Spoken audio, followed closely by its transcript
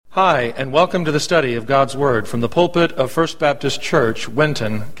Hi, and welcome to the study of God's Word from the pulpit of First Baptist Church,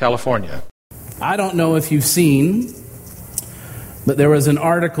 Winton, California. I don't know if you've seen, but there was an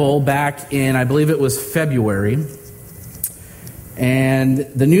article back in, I believe it was February, and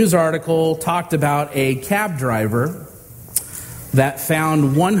the news article talked about a cab driver that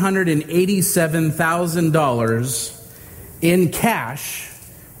found $187,000 in cash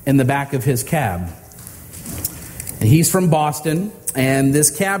in the back of his cab. And he's from Boston, and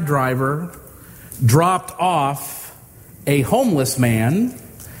this cab driver dropped off a homeless man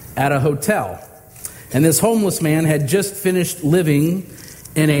at a hotel. And this homeless man had just finished living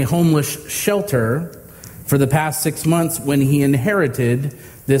in a homeless shelter for the past 6 months when he inherited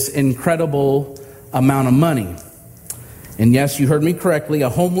this incredible amount of money. And yes, you heard me correctly, a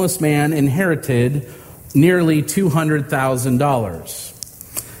homeless man inherited nearly $200,000.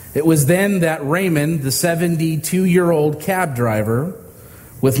 It was then that Raymond, the 72-year-old cab driver,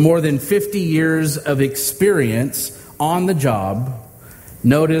 with more than 50 years of experience on the job,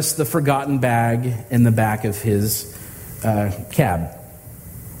 noticed the forgotten bag in the back of his cab.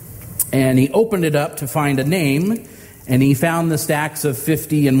 And he opened it up to find a name, and he found the stacks of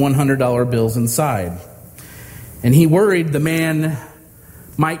 $50 and $100 bills inside. And he worried the man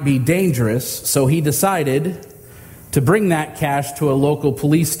might be dangerous, so he decided to bring that cash to a local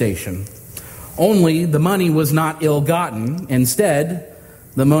police station. Only the money was not ill-gotten. Instead,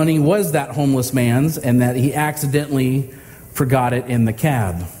 the money was that homeless man's, and that he accidentally forgot it in the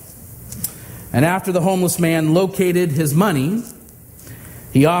cab. And after the homeless man located his money,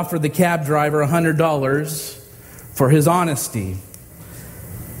 he offered the cab driver $100 for his honesty.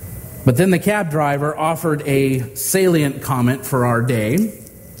 But then the cab driver offered a salient comment for our day.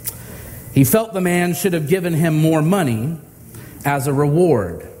 He felt the man should have given him more money as a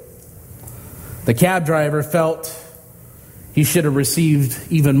reward. The cab driver felt he should have received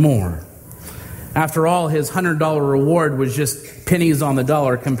even more. After all, his $100 reward was just pennies on the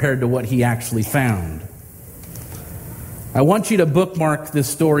dollar compared to what he actually found. I want you to bookmark this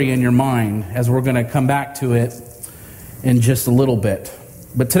story in your mind as we're going to come back to it in just a little bit.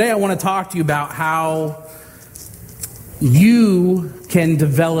 But today I want to talk to you about how you can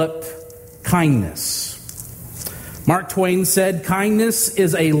develop kindness. Mark Twain said, "Kindness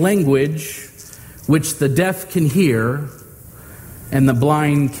is a language which the deaf can hear and the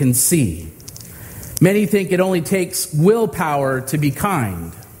blind can see." Many think it only takes willpower to be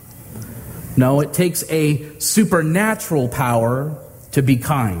kind. No, it takes a supernatural power to be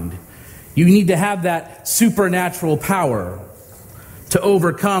kind. You need to have that supernatural power to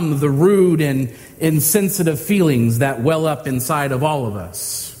overcome the rude and insensitive feelings that well up inside of all of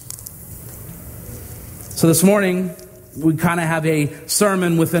us. So this morning, we kind of have a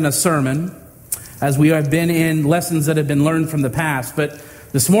sermon within a sermon, as we have been in lessons that have been learned from the past. But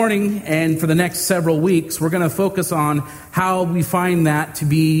this morning, and for the next several weeks, we're going to focus on how we find that to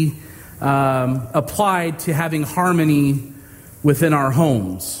be applied to having harmony within our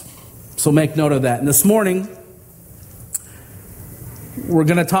homes. So make note of that. And this morning, we're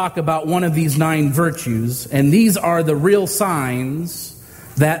going to talk about one of these 9 virtues, and these are the real signs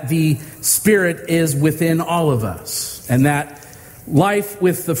that the Spirit is within all of us, and that life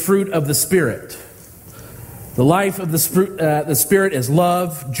with the fruit of the Spirit. The life of the Spirit is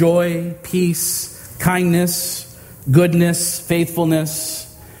love, joy, peace, kindness, goodness, faithfulness,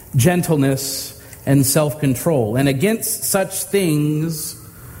 gentleness, and self-control. And against such things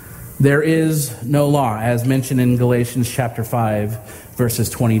there is no law, as mentioned in Galatians chapter 5, verses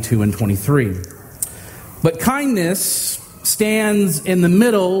 22 and 23. But kindness stands in the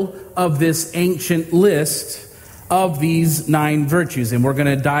middle of this ancient list of these 9 virtues, and we're going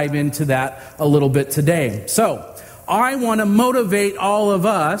to dive into that a little bit today. So, I want to motivate all of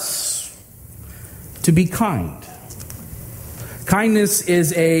us to be kind. Kindness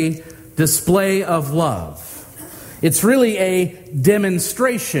is a display of love. It's really a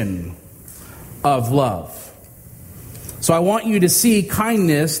demonstration of love. So I want you to see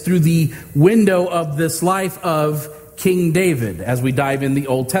kindness through the window of this life of King David as we dive in the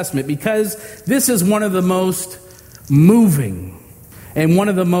Old Testament, because this is one of the most moving and one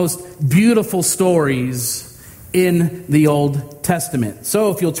of the most beautiful stories in the Old Testament. So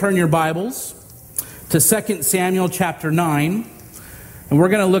if you'll turn your Bibles to 2 Samuel chapter 9, and we're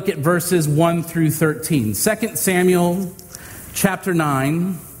going to look at verses 1 through 13. 2 Samuel chapter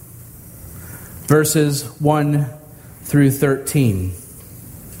 9, verses 1 through 13.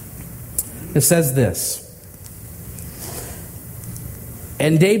 It says this: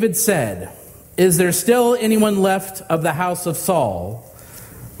 "And David said, 'Is there still anyone left of the house of Saul,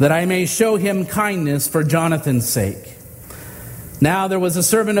 that I may show him kindness for Jonathan's sake?' Now there was a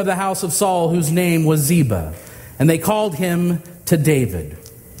servant of the house of Saul whose name was Ziba, and they called him to David.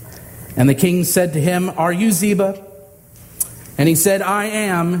 And the king said to him, "Are you Ziba?" And he said, "I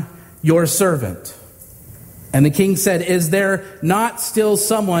am your servant." And the king said, "Is there not still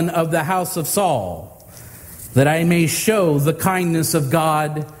someone of the house of Saul, that I may show the kindness of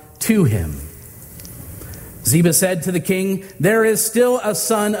God to him?" Ziba said to the king, "There is still a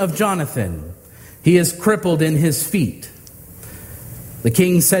son of Jonathan. He is crippled in his feet." The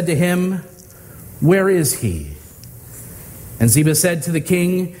king said to him, "Where is he?" And Ziba said to the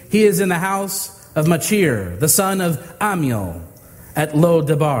king, "He is in the house of Machir, the son of Amiel, at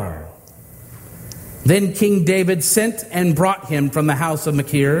Lo-debar." Then King David sent and brought him from the house of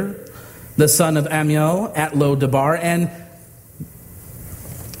Machir, the son of Amiel, at Lo-debar, and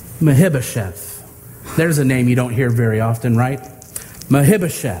Mephibosheth. There's a name you don't hear very often, right?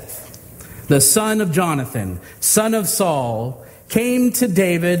 Mephibosheth, the son of Jonathan, son of Saul, came to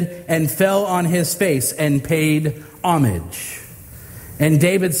David and fell on his face and paid homage. And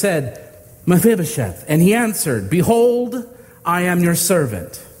David said, "Mephibosheth." And he answered, "Behold, I am your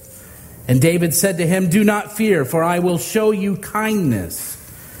servant." And David said to him, "Do not fear, for I will show you kindness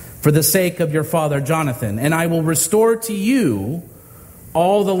for the sake of your father Jonathan, and I will restore to you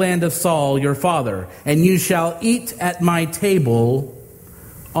all the land of Saul your father, and you shall eat at my table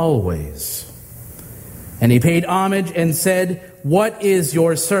always." And he paid homage and said, "What is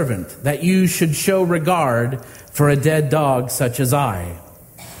your servant, that you should show regard for a dead dog such as I?"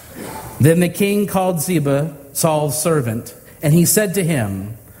 Then the king called Ziba, Saul's servant, and he said to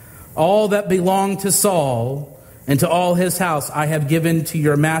him, "All that belonged to Saul and to all his house I have given to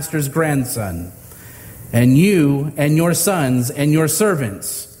your master's grandson. And you and your sons and your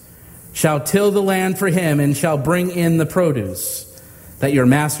servants shall till the land for him and shall bring in the produce, that your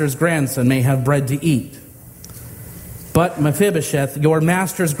master's grandson may have bread to eat. But Mephibosheth, your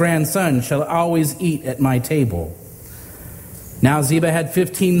master's grandson, shall always eat at my table." Now Ziba had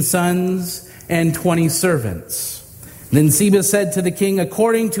 15 sons and 20 servants. Then Ziba said to the king,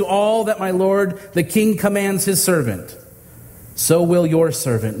 "According to all that my lord the king commands his servant, so will your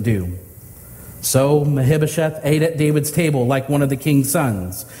servant do." So Mephibosheth ate at David's table like one of the king's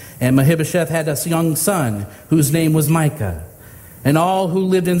sons. And Mephibosheth had a young son whose name was Micah. And all who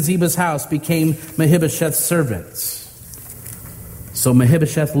lived in Ziba's house became Mephibosheth's servants. So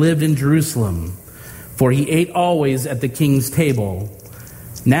Mephibosheth lived in Jerusalem, for he ate always at the king's table.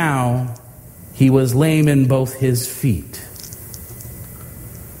 Now he was lame in both his feet.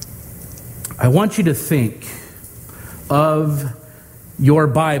 I want you to think of your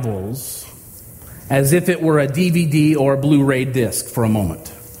Bibles as if it were a DVD or a Blu-ray disc for a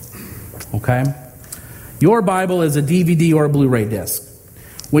moment. Okay? Your Bible is a DVD or a Blu-ray disc.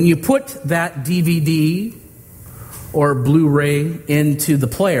 When you put that DVD or Blu-ray into the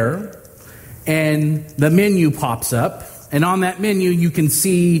player, and the menu pops up, and on that menu you can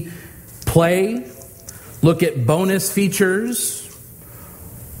see play, look at bonus features,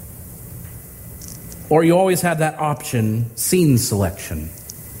 or you always have that option, scene selection.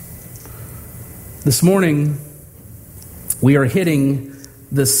 This morning, we are hitting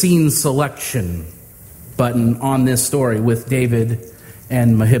the scene selection button on this story with David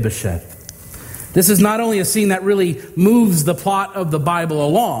and Mephibosheth. This is not only a scene that really moves the plot of the Bible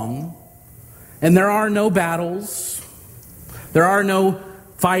along, and there are no battles, there are no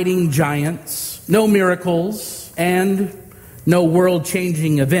fighting giants, no miracles, and no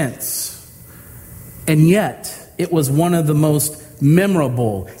world-changing events. And yet, it was one of the most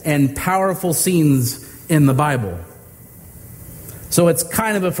memorable and powerful scenes in the Bible. So it's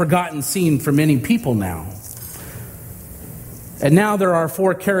kind of a forgotten scene for many people now. And now there are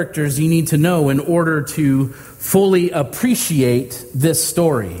 4 characters you need to know in order to fully appreciate this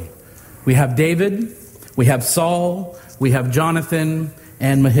story. We have David, we have Saul, we have Jonathan,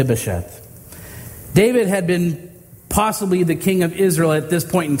 and Mephibosheth. David had been possibly the king of Israel at this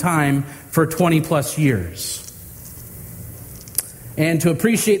point in time for 20 plus years. And to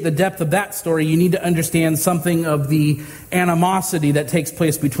appreciate the depth of that story, you need to understand something of the animosity that takes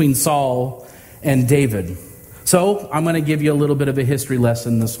place between Saul and David. So I'm going to give you a little bit of a history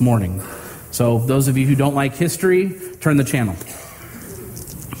lesson this morning. So those of you who don't like history, turn the channel.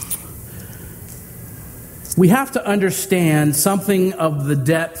 We have to understand something of the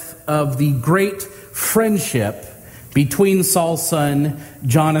depth of the great friendship between Saul's son,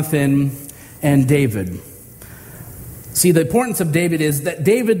 Jonathan, and David. See, the importance of David is that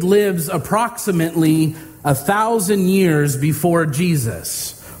David lives approximately 1,000 years before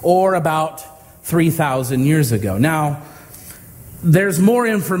Jesus, or about 3,000 years ago. Now, there's more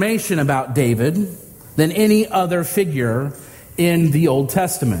information about David than any other figure in the Old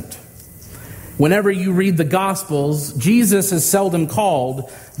Testament. Whenever you read the Gospels, Jesus is seldom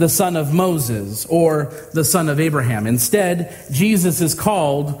called the son of Moses or the son of Abraham. Instead, Jesus is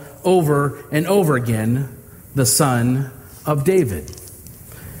called over and over again the son of David.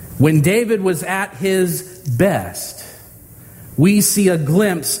 When David was at his best, we see a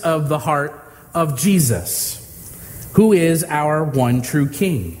glimpse of the heart of Jesus, who is our one true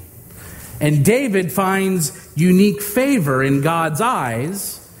king. And David finds unique favor in God's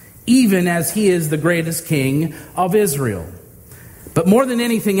eyes, even as he is the greatest king of Israel. But more than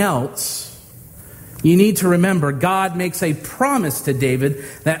anything else, you need to remember God makes a promise to David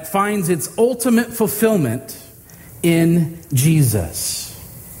that finds its ultimate fulfillment in Jesus.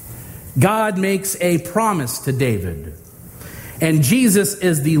 God makes a promise to David, and Jesus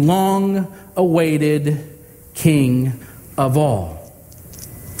is the long-awaited King of all.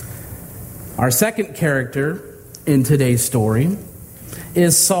 Our second character in today's story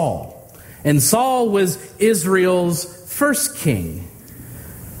is Saul. And Saul was Israel's first king.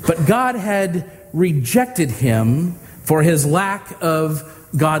 But God had rejected him for his lack of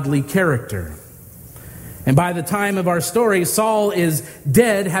godly character. And by the time of our story, Saul is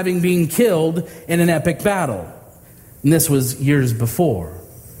dead, having been killed in an epic battle. And this was years before.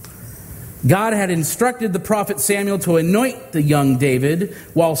 God had instructed the prophet Samuel to anoint the young David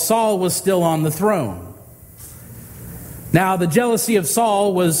while Saul was still on the throne. Now, the jealousy of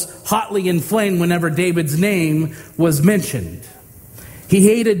Saul was hotly inflamed whenever David's name was mentioned. He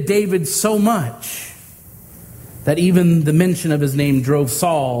hated David so much that even the mention of his name drove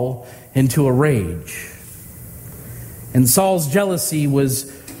Saul into a rage. And Saul's jealousy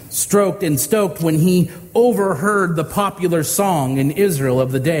was stroked and stoked when he overheard the popular song in Israel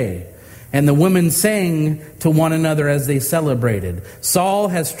of the day. And the women sang to one another as they celebrated, "Saul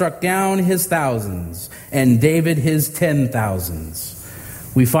has struck down his thousands, and David his 10,000s."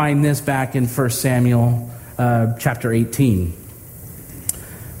 We find this back in 1 Samuel chapter 18.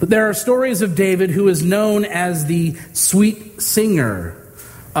 But there are stories of David, who is known as the sweet singer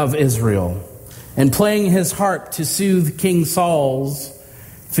of Israel, and playing his harp to soothe King Saul's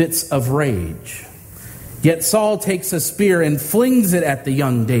fits of rage. Yet Saul takes a spear and flings it at the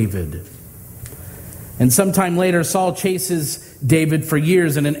young David. And sometime later, Saul chases David for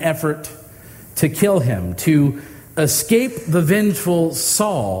years in an effort to kill him. To escape the vengeful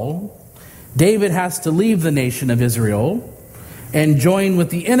Saul, David has to leave the nation of Israel and join with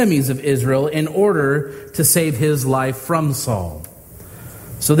the enemies of Israel in order to save his life from Saul.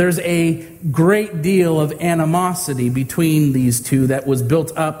 So there's a great deal of animosity between these two that was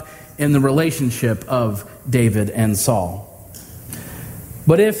built up in the relationship of David and Saul.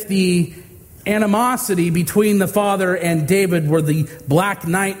 But if the animosity between the father and David were the black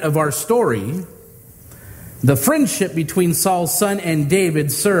night of our story, the friendship between Saul's son and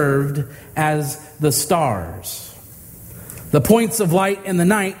David served as the stars, the points of light in the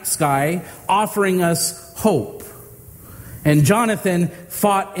night sky, offering us hope. And Jonathan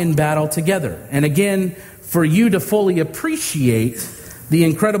fought in battle together. And again, for you to fully appreciate the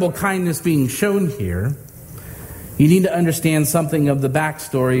incredible kindness being shown here, you need to understand something of the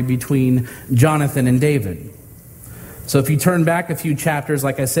backstory between Jonathan and David. So if you turn back a few chapters,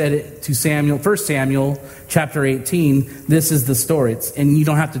 like I said, to 1 Samuel chapter 18, this is the story. And you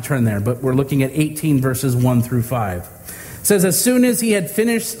don't have to turn there, but we're looking at 18 verses 1 through 5. It says, "As soon as he had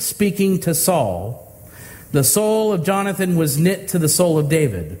finished speaking to Saul, the soul of Jonathan was knit to the soul of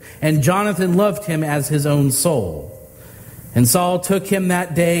David, and Jonathan loved him as his own soul. And Saul took him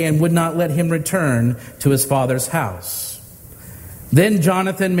that day and would not let him return to his father's house. Then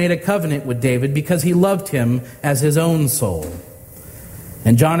Jonathan made a covenant with David because he loved him as his own soul.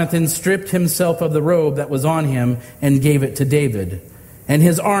 And Jonathan stripped himself of the robe that was on him and gave it to David, and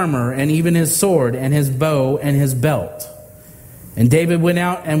his armor, and even his sword, and his bow, and his belt. And David went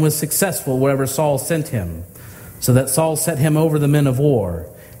out and was successful wherever Saul sent him, so that Saul set him over the men of war.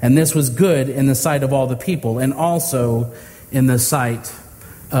 And this was good in the sight of all the people, and also in the sight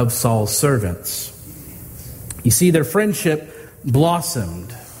of Saul's servants." You see, their friendship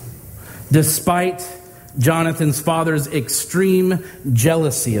blossomed despite Jonathan's father's extreme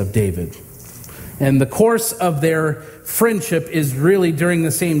jealousy of David. And the course of their friendship is really during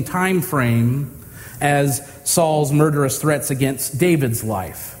the same time frame as Saul's murderous threats against David's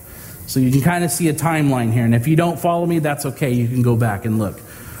life. So you can kind of see a timeline here. And if you don't follow me, that's okay. You can go back and look.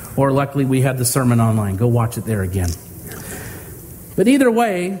 Or luckily, we have the sermon online. Go watch it there again. But either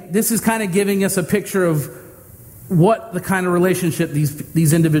way, this is kind of giving us a picture of what the kind of relationship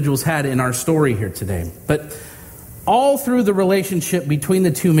these individuals had in our story here today. But all through the relationship between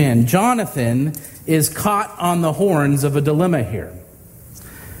the two men, Jonathan is caught on the horns of a dilemma here.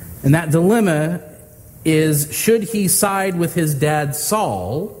 And that dilemma is, should he side with his dad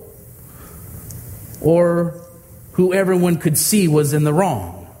Saul, or who everyone could see was in the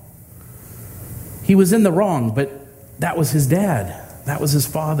wrong? He was in the wrong, but that was his dad. That was his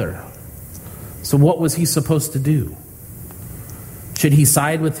father. So what was he supposed to do? Should he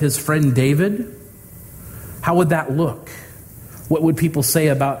side with his friend David? How would that look? What would people say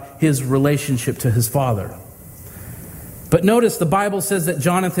about his relationship to his father? But notice the Bible says that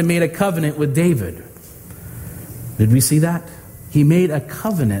Jonathan made a covenant with David. Did we see that? He made a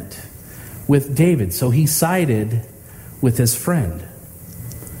covenant with David, so he sided with his friend.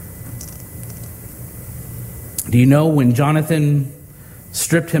 Do you know when Jonathan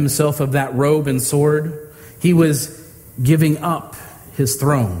stripped himself of that robe and sword, he was giving up his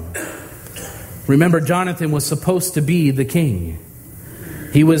throne. Remember, Jonathan was supposed to be the king.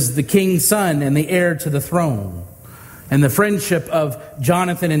 He was the king's son and the heir to the throne. And the friendship of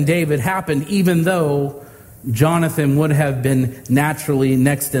Jonathan and David happened even though Jonathan would have been naturally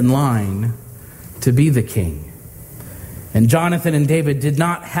next in line to be the king. And Jonathan and David did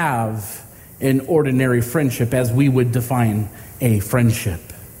not have an ordinary friendship as we would define a friendship.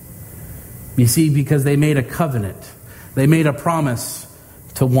 You see, because they made a covenant. They made a promise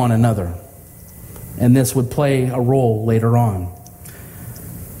to one another. And this would play a role later on.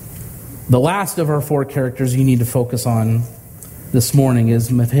 The last of our four characters you need to focus on this morning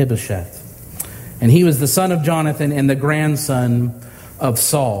is Mephibosheth. And he was the son of Jonathan and the grandson of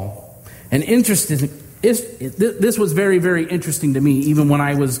Saul. And this was very, very interesting to me, even when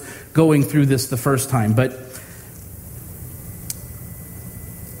I was going through this the first time. But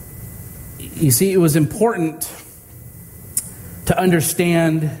you see, it was important to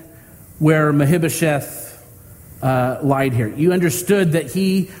understand where Mephibosheth lied here. You understood that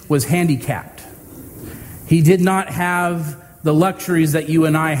he was handicapped. He did not have the luxuries that you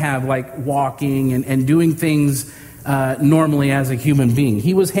and I have, like walking and doing things normally as a human being.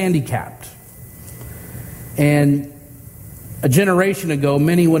 He was handicapped. And a generation ago,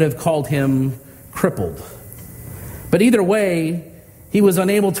 many would have called him crippled. But either way, he was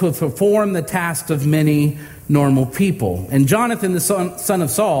unable to perform the tasks of many normal people. And Jonathan, the son of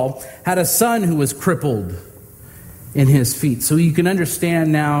Saul, had a son who was crippled in his feet. So you can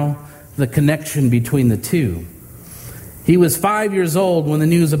understand now the connection between the two. He was 5 years old when the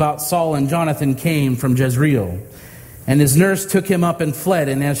news about Saul and Jonathan came from Jezreel. And his nurse took him up and fled.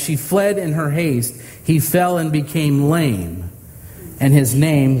 And as she fled in her haste, he fell and became lame. And his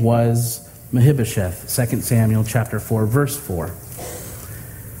name was Mephibosheth. 2 Samuel chapter 4, verse 4.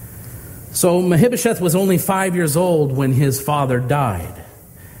 So Mephibosheth was only 5 years old when his father died.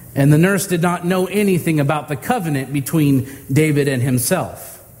 And the nurse did not know anything about the covenant between David and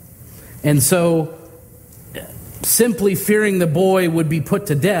himself. And so, simply fearing the boy would be put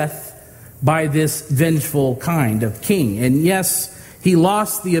to death by this vengeful kind of king. And yes, he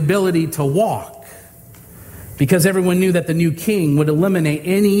lost the ability to walk because everyone knew that the new king would eliminate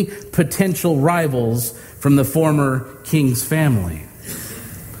any potential rivals from the former king's family.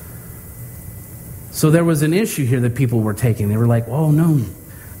 So there was an issue here that people were taking. They were like, oh no,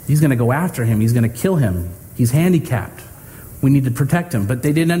 he's going to go after him. He's going to kill him. He's handicapped. We need to protect him. But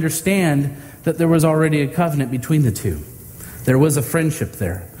they didn't understand that there was already a covenant between the two. There was a friendship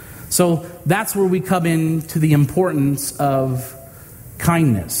there. So that's where we come into the importance of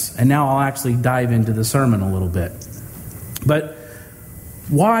kindness. And now I'll actually dive into the sermon a little bit. But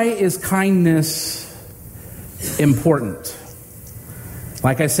why is kindness important?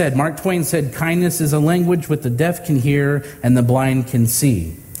 Like I said, Mark Twain said, kindness is a language which the deaf can hear and the blind can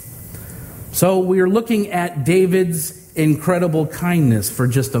see. So we are looking at David's incredible kindness for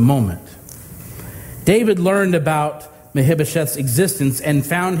just a moment. David learned about Mephibosheth's existence and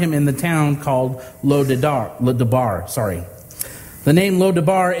found him in the town called Lodebar. The name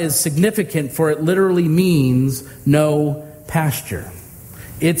Lodebar is significant, for it literally means no pasture.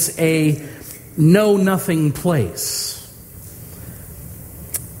 It's a know-nothing place.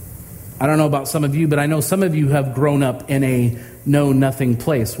 I don't know about some of you, but I know some of you have grown up in a know-nothing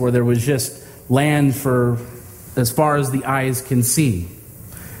place where there was just land for as far as the eyes can see.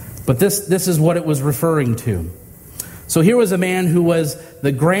 But this is what it was referring to. So here was a man who was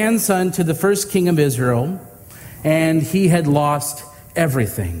the grandson to the first king of Israel, and he had lost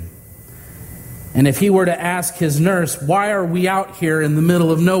everything. And if he were to ask his nurse, why are we out here in the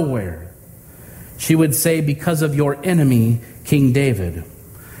middle of nowhere? She would say, because of your enemy, King David.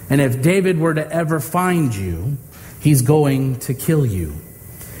 And if David were to ever find you, he's going to kill you.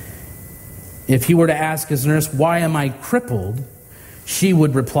 If he were to ask his nurse, "Why am I crippled?" she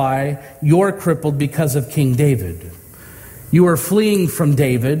would reply, "You're crippled because of King David. You were fleeing from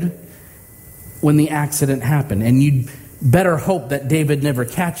David when the accident happened, and you'd better hope that David never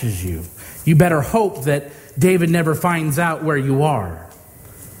catches you. You better hope that David never finds out where you are."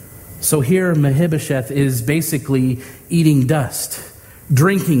 So here Mephibosheth is basically eating dust,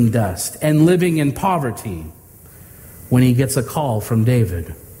 drinking dust, and living in poverty when he gets a call from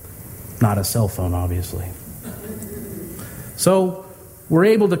David. Not a cell phone, obviously. So we're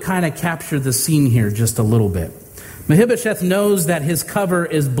able to kind of capture the scene here just a little bit. Mephibosheth knows that his cover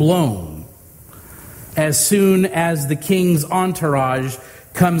is blown as soon as the king's entourage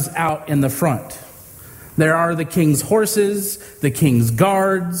comes out in the front. There are the king's horses, the king's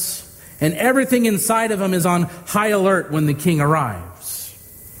guards, and everything inside of him is on high alert when the king arrives.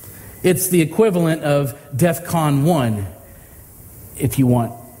 It's the equivalent of DEFCON 1, if you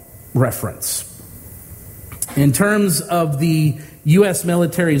want reference. In terms of the U.S.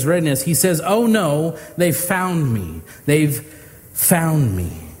 military's readiness, he says, "Oh no, they've found me. They've found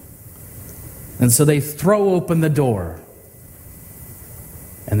me." And so they throw open the door.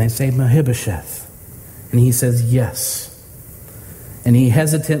 And they say, "Mephibosheth." And he says, "Yes." And he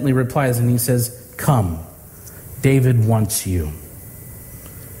hesitantly replies and he says, "Come, David wants you."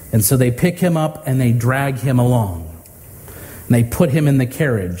 And so they pick him up and they drag him along. And they put him in the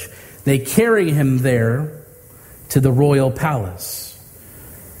carriage. They carry him there to the royal palace.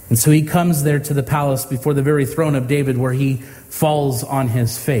 And so he comes there to the palace before the very throne of David, where he falls on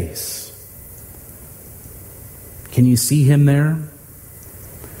his face. Can you see him there?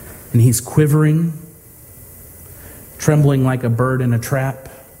 And he's quivering, trembling like a bird in a trap.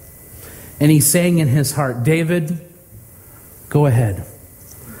 And he's saying in his heart, "David, go ahead.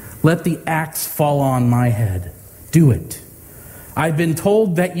 Let the axe fall on my head. Do it. I've been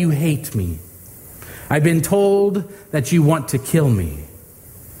told that you hate me. I've been told that you want to kill me."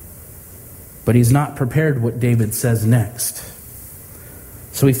 But he's not prepared what David says next.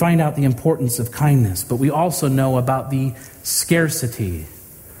 So we find out the importance of kindness, but we also know about the scarcity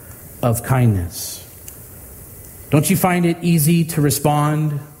of kindness. Don't you find it easy to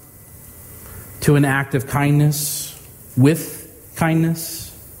respond to an act of kindness with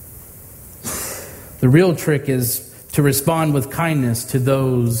kindness? The real trick is to respond with kindness to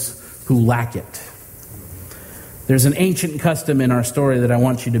those who lack it. There's an ancient custom in our story that I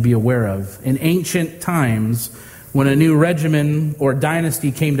want you to be aware of. In ancient times, when a new regimen or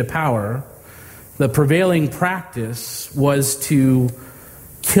dynasty came to power, the prevailing practice was to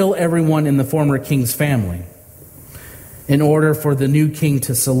kill everyone in the former king's family in order for the new king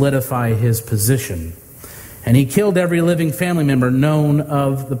to solidify his position. And he killed every living family member known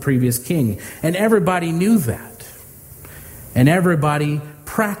of the previous king. And everybody knew that. And everybody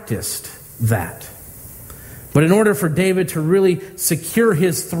practiced that. But in order for David to really secure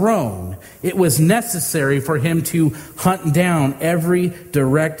his throne, it was necessary for him to hunt down every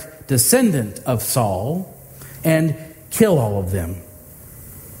direct descendant of Saul and kill all of them.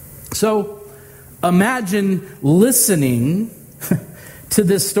 So imagine listening to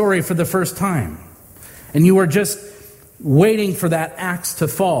this story for the first time, and you were just waiting for that axe to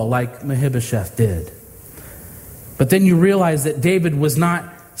fall like Mephibosheth did. But then you realize that David was not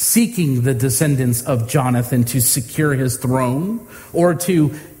seeking the descendants of Jonathan to secure his throne or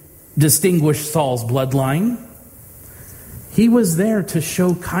to distinguish Saul's bloodline. He was there to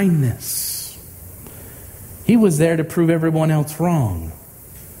show kindness. He was there to prove everyone else wrong,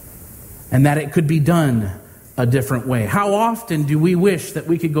 and that it could be done a different way. How often do we wish that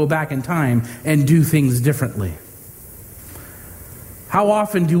we could go back in time and do things differently? How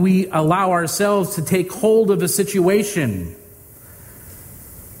often do we allow ourselves to take hold of a situation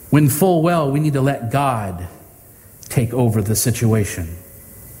when full well we need to let God take over the situation?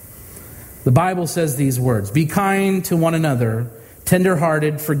 The Bible says these words, "Be kind to one another,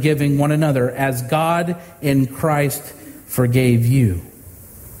 tender-hearted, forgiving one another, as God in Christ forgave you."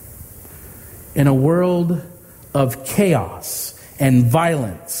 In a world of chaos and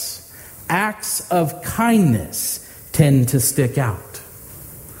violence, acts of kindness tend to stick out.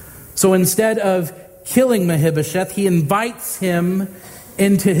 So instead of killing Mephibosheth, he invites him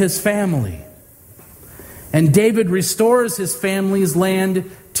into his family. And David restores his family's land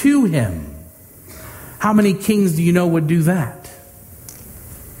to him. How many kings do you know would do that?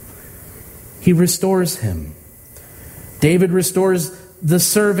 He restores him. David restores the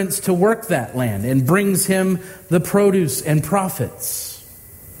servants to work that land and brings him the produce and profits.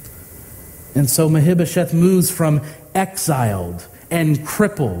 And so Mephibosheth moves from exiled and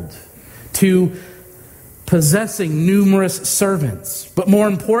crippled to possessing numerous servants. But more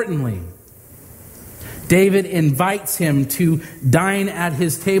importantly, David invites him to dine at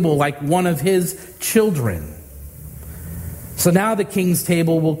his table like one of his children. So now the king's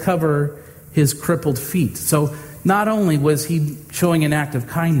table will cover his crippled feet. So not only was he showing an act of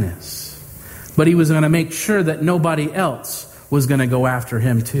kindness, but he was going to make sure that nobody else was going to go after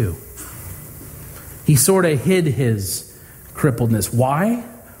him too. He sort of hid his crippledness. Why?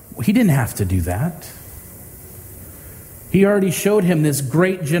 He didn't have to do that. He already showed him this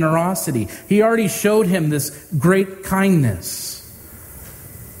great generosity. He already showed him this great kindness.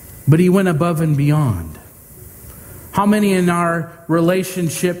 But he went above and beyond. How many in our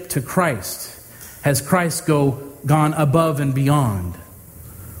relationship to Christ has Christ gone above and beyond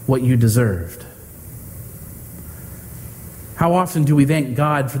what you deserved? How often do we thank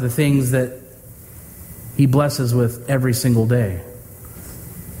God for the things that He blesses with every single day?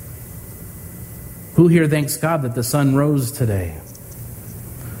 Who here thanks God that the sun rose today?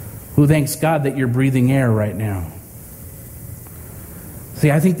 Who thanks God that you're breathing air right now? See,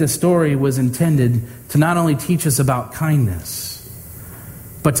 I think this story was intended to not only teach us about kindness,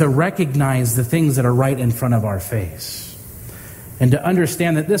 but to recognize the things that are right in front of our face. And to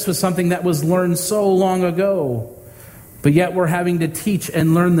understand that this was something that was learned so long ago, but yet we're having to teach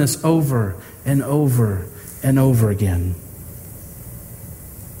and learn this over and over and over again.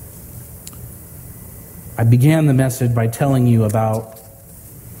 I began the message by telling you about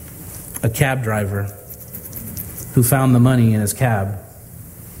a cab driver who found the money in his cab.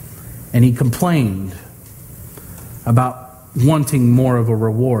 And he complained about wanting more of a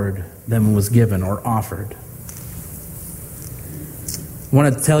reward than was given or offered. I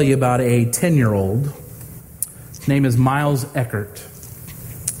want to tell you about a 10-year-old. His name is Miles Eckert.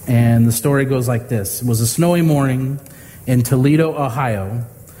 And the story goes like this. It was a snowy morning in Toledo, Ohio,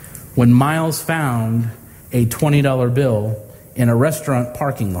 when Miles found a $20 bill in a restaurant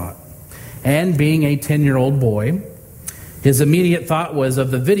parking lot. And being a 10-year-old boy, his immediate thought was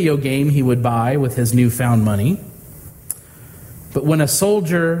of the video game he would buy with his newfound money. But when a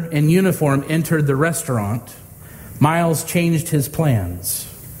soldier in uniform entered the restaurant, Miles changed his plans.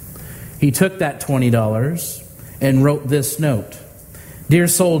 He took that $20 and wrote this note. Dear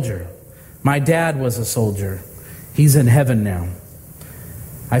soldier, my dad was a soldier. He's in heaven now.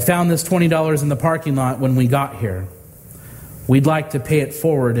 I found this $20 in the parking lot when we got here. We'd like to pay it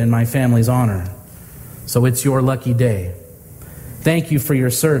forward in my family's honor. So it's your lucky day. Thank you for your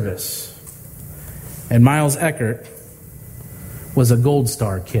service. And Miles Eckert was a Gold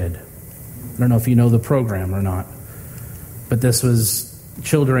Star kid. I don't know if you know the program or not, but this was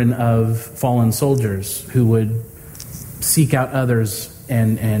children of fallen soldiers who would seek out others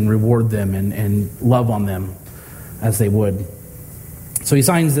and reward them and love on them as they would. So he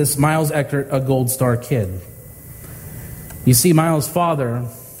signs this, Miles Eckert, a Gold Star kid. You see, Miles' father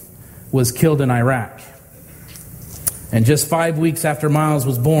was killed in Iraq. And just 5 weeks after Miles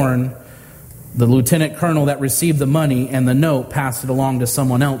was born, the lieutenant colonel that received the money and the note passed it along to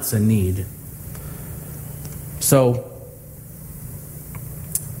someone else in need. So,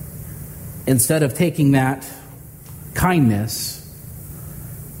 instead of taking that kindness,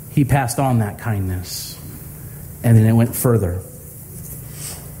 he passed on that kindness. And then it went further.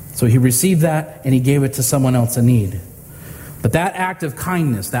 So he received that and he gave it to someone else in need. But that act of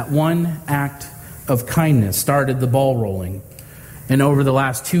kindness, that one act of kindness started the ball rolling. And over the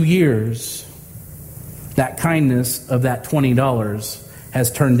last 2 years, that kindness of that $20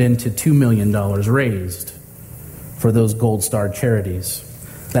 has turned into $2 million raised for those Gold Star charities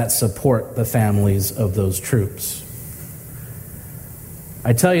that support the families of those troops.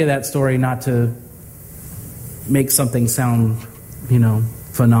 I tell you that story not to make something sound,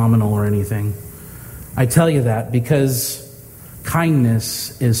 phenomenal or anything. I tell you that because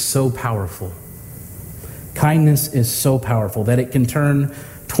kindness is so powerful. Kindness is so powerful that it can turn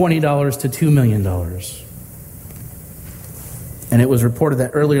 $20 to $2 million. And it was reported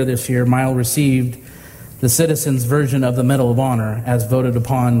that earlier this year, Miles received the citizens' version of the Medal of Honor as voted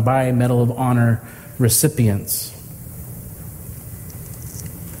upon by Medal of Honor recipients.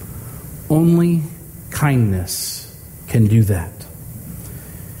 Only kindness can do that.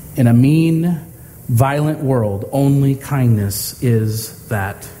 In a mean, violent world, only kindness is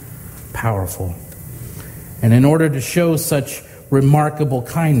that powerful. And in order to show such remarkable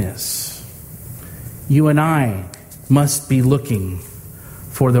kindness, you and I must be looking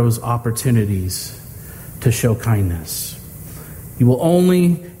for those opportunities to show kindness. You will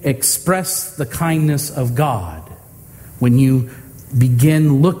only express the kindness of God when you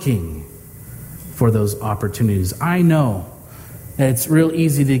begin looking for those opportunities. I know that it's real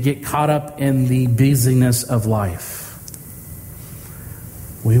easy to get caught up in the busyness of life.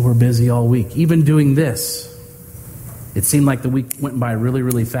 We were busy all week. Even doing this, it seemed like the week went by really,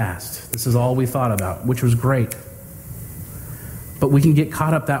 really fast. This is all we thought about, which was great. But we can get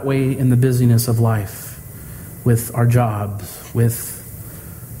caught up that way in the busyness of life, with our jobs, with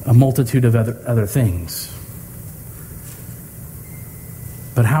a multitude of other things.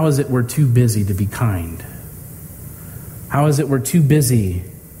 But how is it we're too busy to be kind? How is it we're too busy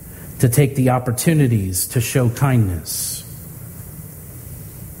to take the opportunities to show kindness?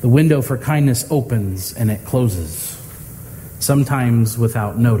 The window for kindness opens and it closes, sometimes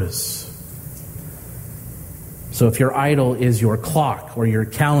without notice. So if your idol is your clock or your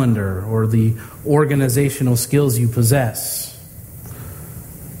calendar or the organizational skills you possess,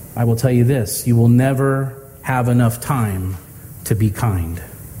 I will tell you this: you will never have enough time to be kind.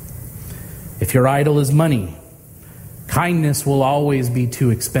 If your idol is money, kindness will always be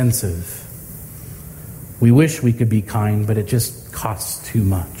too expensive. We wish we could be kind, but it just costs too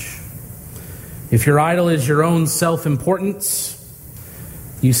much. If your idol is your own self-importance,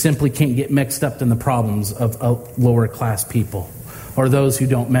 you simply can't get mixed up in the problems of lower class people or those who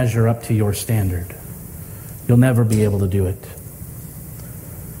don't measure up to your standard. You'll never be able to do it.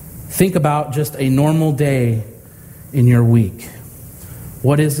 Think about just a normal day in your week.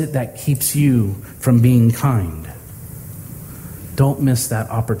 What is it that keeps you from being kind? Don't miss that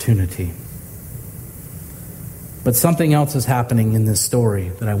opportunity. But something else is happening in this story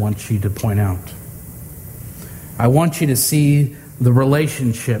that I want you to point out. I want you to see the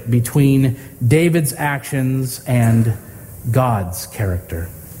relationship between David's actions and God's character.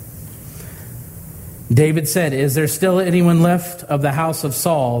 David said, "Is there still anyone left of the house of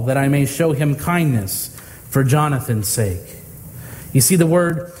Saul that I may show him kindness for Jonathan's sake?" You see, the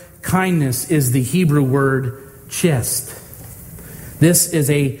word kindness is the Hebrew word chesed. This is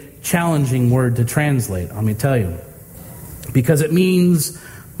a challenging word to translate, let me tell you, because it means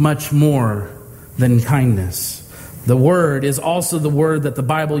much more than kindness. The word is also the word that the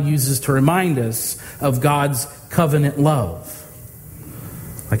Bible uses to remind us of God's covenant love.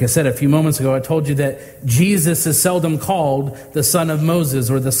 Like I said a few moments ago, I told you that Jesus is seldom called the son of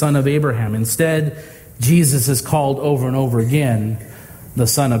Moses or the son of Abraham. Instead, Jesus is called over and over again the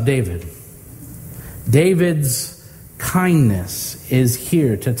son of David. David's kindness is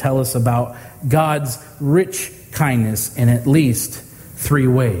here to tell us about God's rich kindness in at least 3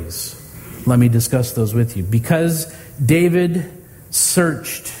 ways. Let me discuss those with you. Because David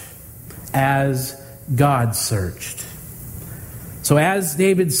searched as God searched. So as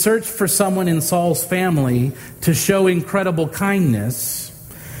David searched for someone in Saul's family to show incredible kindness,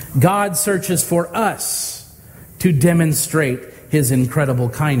 God searches for us to demonstrate his incredible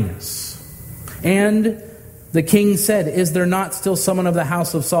kindness. And the king said, "Is there not still someone of the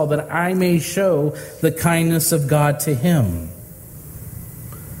house of Saul that I may show the kindness of God to him?"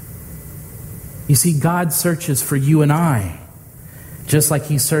 You see, God searches for you and I, just like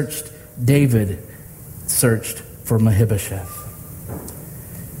he David searched for Mephibosheth.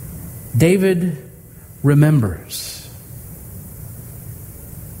 David remembers.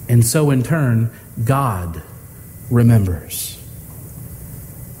 And so in turn, God remembers.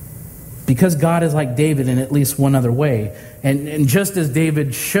 Because God is like David in at least one other way. And just as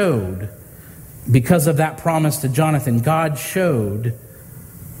David showed, because of that promise to Jonathan, God showed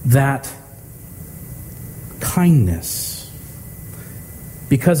that kindness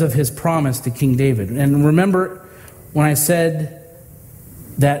because of his promise to King David. And remember when I said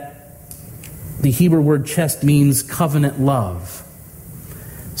that the Hebrew word chesed means covenant love.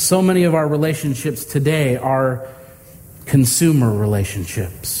 So many of our relationships today are consumer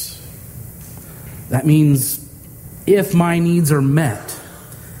relationships. That means if my needs are met,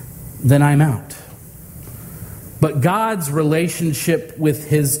 then I'm out. But God's relationship with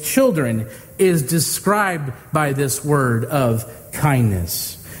his children is described by this word of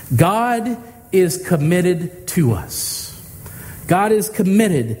kindness. God is committed to us. God is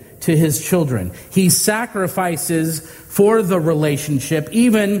committed to his children. He sacrifices for the relationship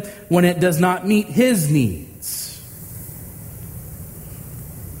even when it does not meet his needs.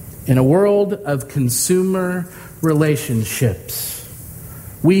 In a world of consumer relationships,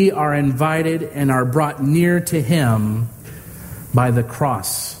 we are invited and are brought near to him by the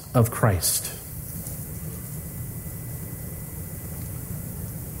cross of Christ.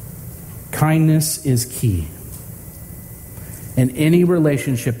 Kindness is key in any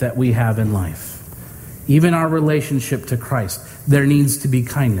relationship that we have in life. Even our relationship to Christ, there needs to be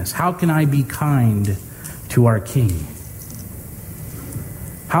kindness. How can I be kind to our King?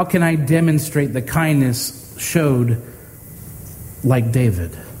 How can I demonstrate the kindness showed like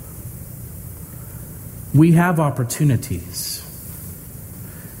David? We have opportunities.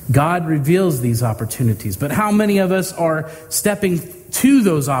 God reveals these opportunities. But how many of us are stepping to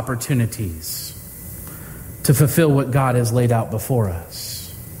those opportunities to fulfill what God has laid out before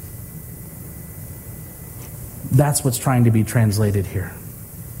us? That's what's trying to be translated here.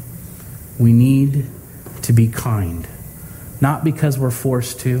 We need to be kind. Not because we're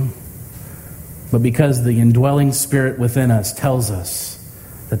forced to, but because the indwelling Spirit within us tells us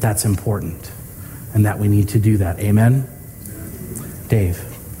that that's important and that we need to do that. Amen? Dave,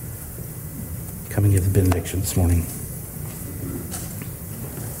 come and give the benediction this morning.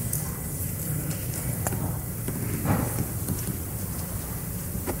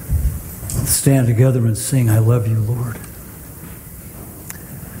 Let's stand together and sing, I Love You, Lord.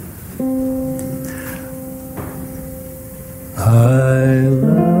 I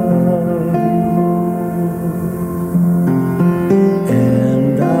love you,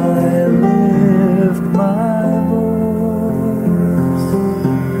 and I lift my voice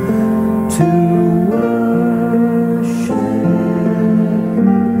to worship.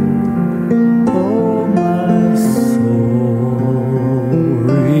 Oh, my soul,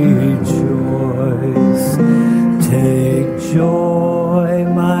 rejoice. Take joy,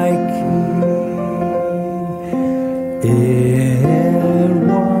 my King, in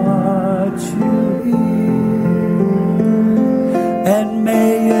what you hear, and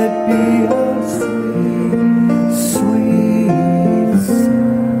may it be a sweet, sweet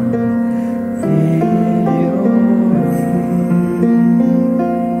sound in your ear.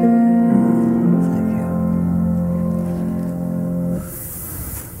 Thank you.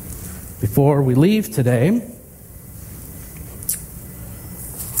 Before we leave today,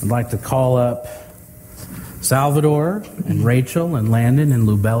 I'd like to call up Salvador and Rachel and Landon and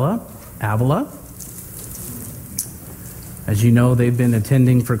Lubella, Avila. As you know, they've been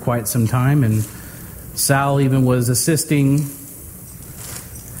attending for quite some time, and Sal even was assisting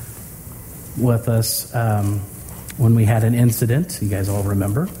with us when we had an incident. You guys all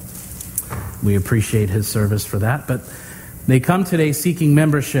remember. We appreciate his service for that. But they come today seeking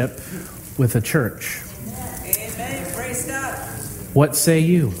membership with a church. Amen. Praise God. What say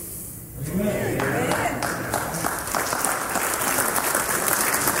you? Amen.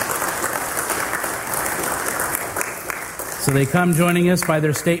 So they come joining us by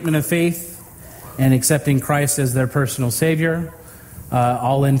their statement of faith and accepting Christ as their personal Savior.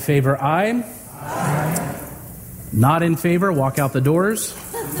 All in favor, aye. Aye. Not in favor, walk out the doors.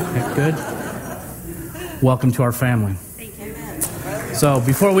 Okay, good. Welcome to our family. Thank you. So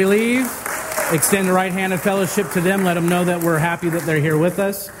before we leave, extend the right hand of fellowship to them. Let them know that we're happy that they're here with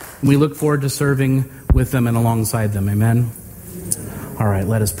us. We look forward to serving with them and alongside them. Amen. All right,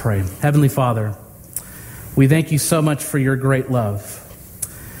 let us pray. Heavenly Father, we thank you so much for your great love.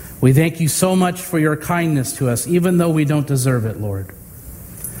 We thank you so much for your kindness to us, even though we don't deserve it, Lord.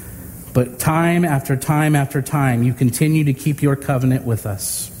 But time after time after time, you continue to keep your covenant with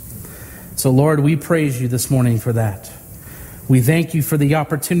us. So, Lord, we praise you this morning for that. We thank you for the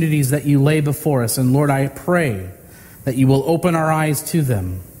opportunities that you lay before us. And, Lord, I pray that you will open our eyes to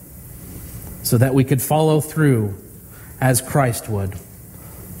them so that we could follow through as Christ would.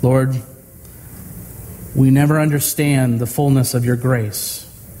 Lord, we never understand the fullness of your grace.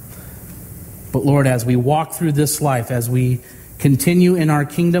 But Lord, as we walk through this life, as we continue in our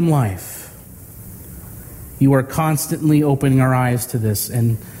kingdom life, you are constantly opening our eyes to this.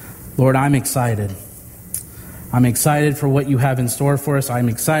 And Lord, I'm excited. I'm excited for what you have in store for us. I'm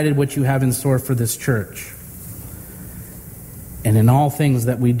excited what you have in store for this church. And in all things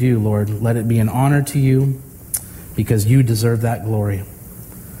that we do, Lord, let it be an honor to you because you deserve that glory.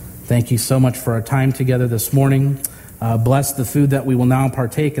 Thank you so much for our time together this morning. Bless the food that we will now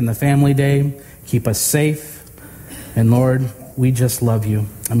partake in the family day. Keep us safe. And Lord, we just love you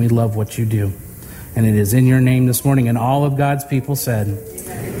and we love what you do. And it is in your name this morning. And all of God's people said,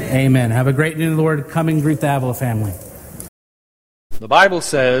 Amen. Amen. Have a great day, Lord. Come and greet the Avila family. The Bible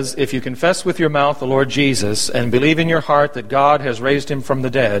says, if you confess with your mouth the Lord Jesus and believe in your heart that God has raised him from the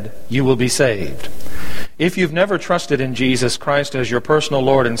dead, you will be saved. If you've never trusted in Jesus Christ as your personal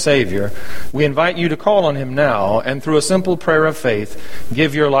Lord and Savior, we invite you to call on him now and through a simple prayer of faith,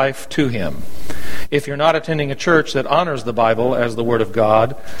 give your life to him. If you're not attending a church that honors the Bible as the Word of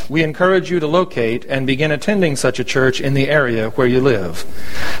God, we encourage you to locate and begin attending such a church in the area where you live.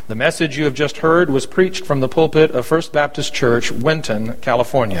 The message you have just heard was preached from the pulpit of First Baptist Church, Winton,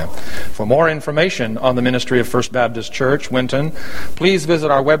 California. For more information on the ministry of First Baptist Church, Winton, please visit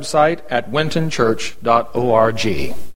our website at wintonchurch.org.